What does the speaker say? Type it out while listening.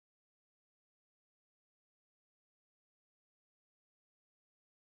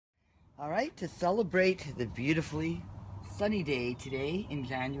All right, to celebrate the beautifully sunny day today in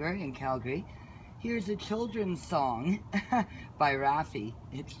January in Calgary, here's a children's song by Raffi.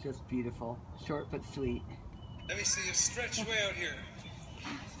 It's just beautiful, short but sweet. Let me see you stretch way out here.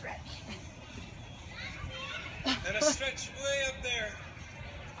 Stretch. And a stretch way up there.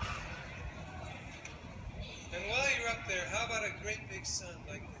 And while you're up there, how about a great big sun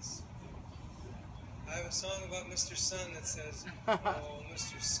like this? I have a song about Mr. Sun that says, oh,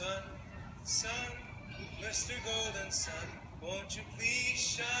 Mr. Sun, Sun, Mr. Golden Sun, won't you please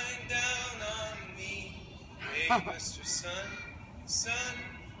shine down on me? Hey, Mr. Sun, Sun,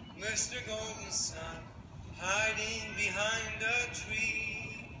 Mr. Golden Sun, hiding behind a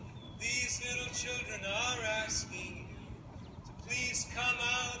tree. These little children are asking you to please come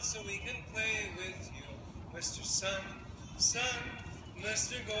out so we can play with you. Mr. Sun, Sun,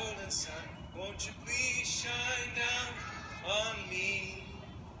 Mr. Golden Sun, won't you please shine down on me?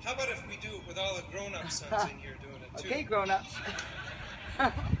 How about if we do it with all the grown-up sons in here doing it too? Okay, grown-ups.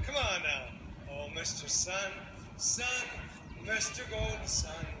 Come on now. Oh, Mr. Sun, Sun, Mr. Golden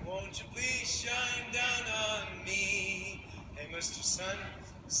Sun, won't you please shine down on me? Hey, Mr. Sun,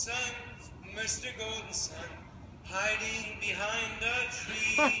 Sun, Mr. Golden Sun, hiding behind a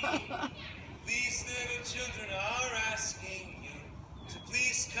tree. These little children are asking you to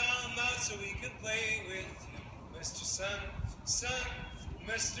please come out so we can play with you. Mr. Sun, Sun,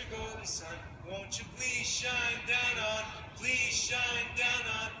 Mr. Golden Sun, won't you please shine down on, please shine down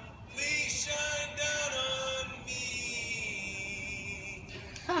on, please shine down on me.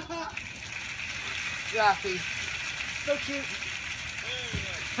 Raffi, so cute.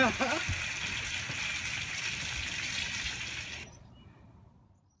 Very nice.